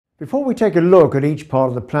Before we take a look at each part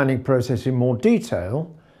of the planning process in more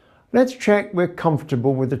detail, let's check we're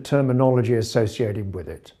comfortable with the terminology associated with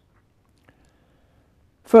it.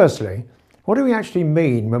 Firstly, what do we actually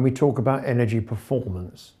mean when we talk about energy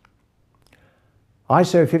performance?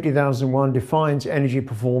 ISO 50001 defines energy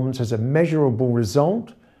performance as a measurable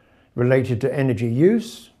result related to energy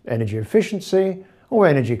use, energy efficiency, or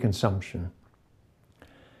energy consumption.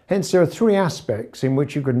 Hence, there are three aspects in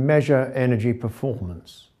which you can measure energy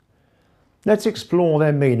performance. Let's explore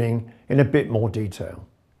their meaning in a bit more detail.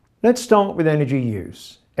 Let's start with energy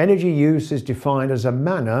use. Energy use is defined as a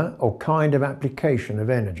manner or kind of application of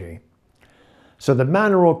energy. So the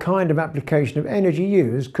manner or kind of application of energy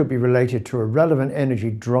used could be related to a relevant energy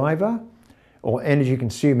driver or energy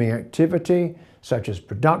consuming activity such as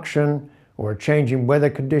production or a change in weather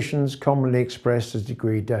conditions commonly expressed as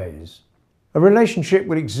degree days. A relationship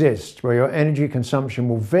would exist where your energy consumption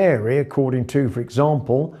will vary according to, for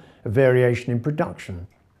example, a variation in production.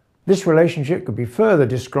 This relationship could be further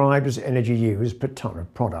described as energy used per tonne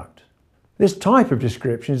of product. This type of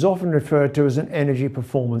description is often referred to as an energy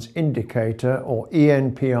performance indicator, or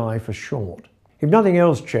ENPI for short. If nothing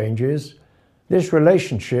else changes, this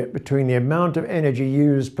relationship between the amount of energy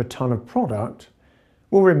used per tonne of product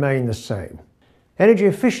will remain the same. Energy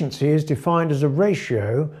efficiency is defined as a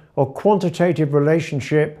ratio or quantitative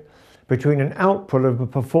relationship between an output of a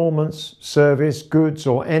performance, service, goods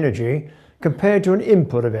or energy compared to an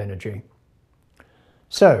input of energy.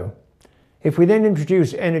 So, if we then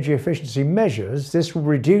introduce energy efficiency measures, this will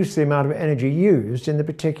reduce the amount of energy used in the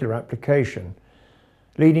particular application,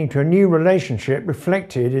 leading to a new relationship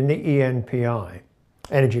reflected in the ENPI.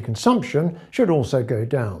 Energy consumption should also go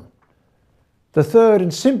down. The third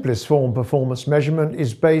and simplest form of performance measurement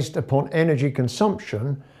is based upon energy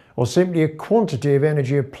consumption, or simply a quantity of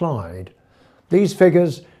energy applied. These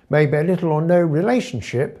figures may bear little or no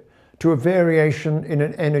relationship to a variation in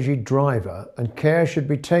an energy driver, and care should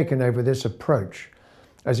be taken over this approach,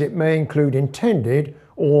 as it may include intended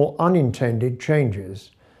or unintended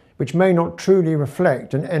changes, which may not truly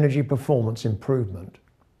reflect an energy performance improvement.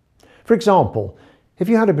 For example, if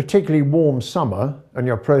you had a particularly warm summer and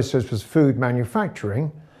your process was food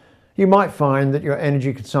manufacturing, you might find that your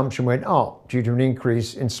energy consumption went up due to an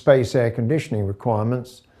increase in space air conditioning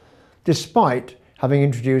requirements, despite having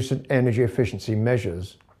introduced energy efficiency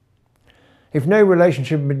measures. If no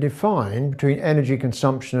relationship had been defined between energy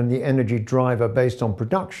consumption and the energy driver based on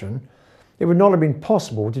production, it would not have been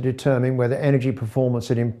possible to determine whether energy performance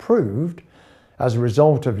had improved as a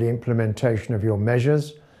result of the implementation of your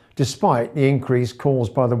measures, despite the increase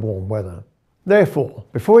caused by the warm weather. Therefore,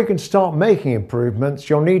 before we can start making improvements,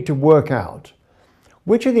 you'll need to work out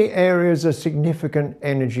which are the areas of significant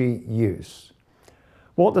energy use,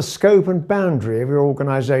 what the scope and boundary of your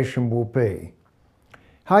organisation will be,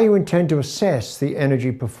 how you intend to assess the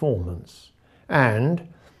energy performance, and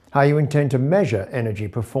how you intend to measure energy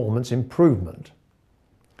performance improvement.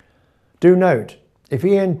 Do note, if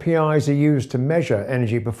ENPIs are used to measure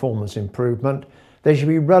energy performance improvement, they should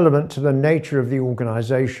be relevant to the nature of the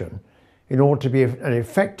organisation in order to be an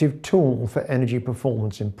effective tool for energy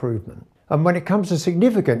performance improvement. And when it comes to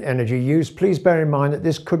significant energy use, please bear in mind that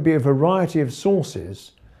this could be a variety of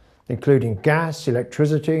sources, including gas,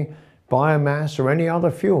 electricity, biomass or any other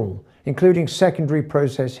fuel, including secondary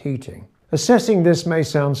process heating. Assessing this may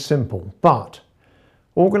sound simple, but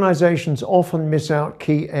organisations often miss out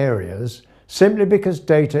key areas simply because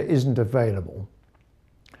data isn't available.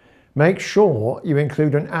 Make sure you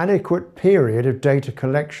include an adequate period of data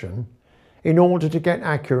collection in order to get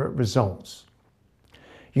accurate results.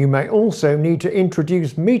 You may also need to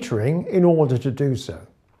introduce metering in order to do so.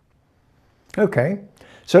 Okay,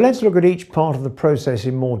 so let's look at each part of the process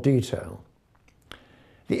in more detail.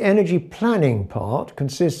 The energy planning part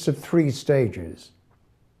consists of three stages: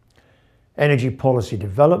 energy policy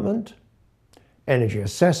development, energy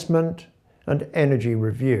assessment, and energy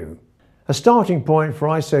review. A starting point for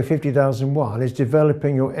ISO 50001 is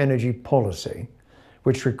developing your energy policy,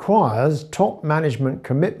 which requires top management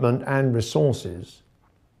commitment and resources.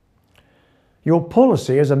 Your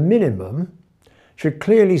policy, as a minimum, should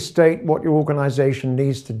clearly state what your organisation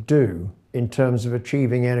needs to do in terms of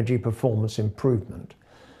achieving energy performance improvement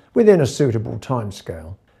within a suitable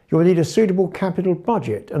timescale. You'll need a suitable capital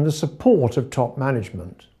budget and the support of top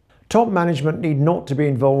management. Top management need not to be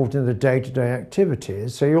involved in the day-to-day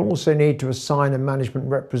activities, so you also need to assign a management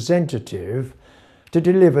representative to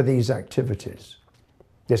deliver these activities.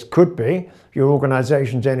 This could be your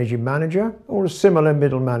organisation's energy manager or a similar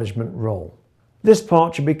middle management role. This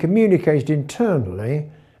part should be communicated internally,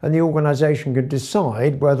 and the organisation can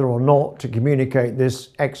decide whether or not to communicate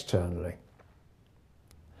this externally.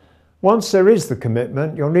 Once there is the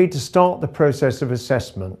commitment, you'll need to start the process of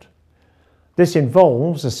assessment. This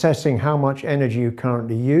involves assessing how much energy you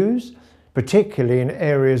currently use, particularly in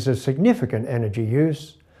areas of significant energy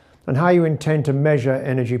use, and how you intend to measure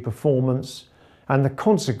energy performance and the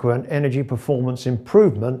consequent energy performance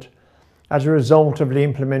improvement as a result of the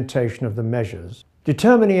implementation of the measures.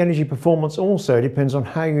 Determining energy performance also depends on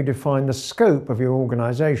how you define the scope of your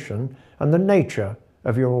organisation and the nature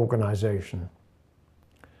of your organisation.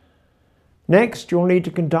 Next, you'll need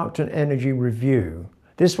to conduct an energy review.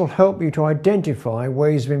 This will help you to identify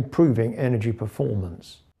ways of improving energy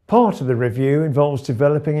performance. Part of the review involves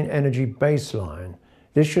developing an energy baseline.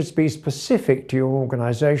 This should be specific to your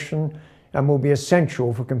organisation and will be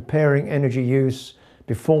essential for comparing energy use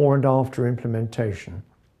before and after implementation.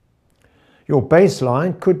 Your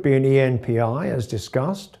baseline could be an ENPI, as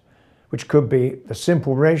discussed, which could be the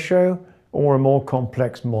simple ratio or a more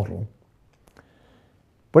complex model.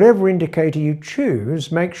 Whatever indicator you choose,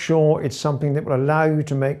 make sure it's something that will allow you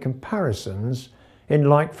to make comparisons in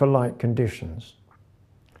like-for-like conditions.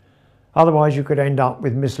 Otherwise, you could end up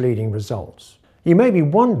with misleading results. You may be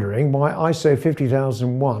wondering why ISO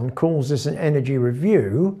 50001 calls this an energy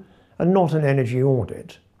review and not an energy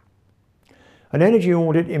audit. An energy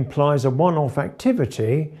audit implies a one-off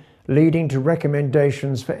activity leading to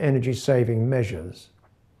recommendations for energy-saving measures.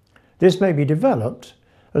 This may be developed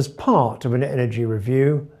as part of an energy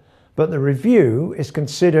review, but the review is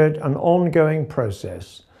considered an ongoing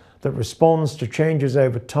process that responds to changes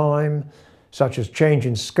over time, such as change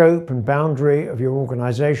in scope and boundary of your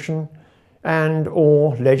organisation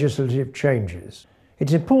and/or legislative changes.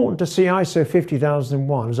 It's important to see ISO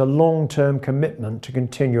 50001 as a long-term commitment to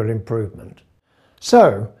continual improvement.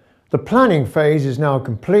 So, the planning phase is now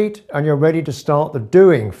complete and you're ready to start the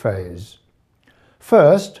doing phase.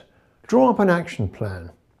 First, draw up an action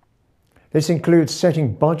plan. This includes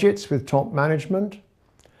setting budgets with top management,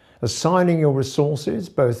 assigning your resources,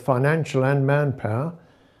 both financial and manpower,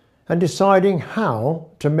 and deciding how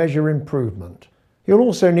to measure improvement. You'll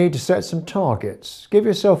also need to set some targets. Give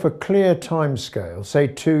yourself a clear timescale, say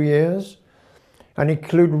 2 years, and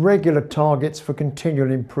include regular targets for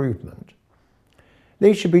continual improvement.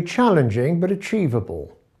 These should be challenging but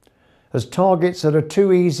achievable, as targets that are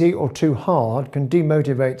too easy or too hard can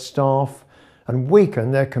demotivate staff and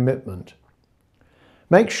weaken their commitment.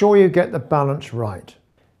 Make sure you get the balance right.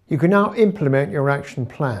 You can now implement your action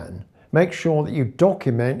plan. Make sure that you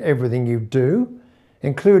document everything you do,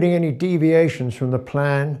 including any deviations from the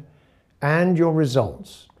plan and your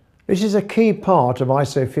results. This is a key part of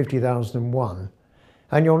ISO 50001,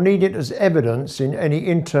 and you'll need it as evidence in any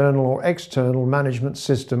internal or external management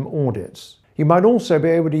system audits. You might also be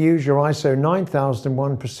able to use your ISO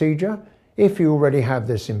 9001 procedure if you already have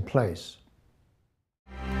this in place.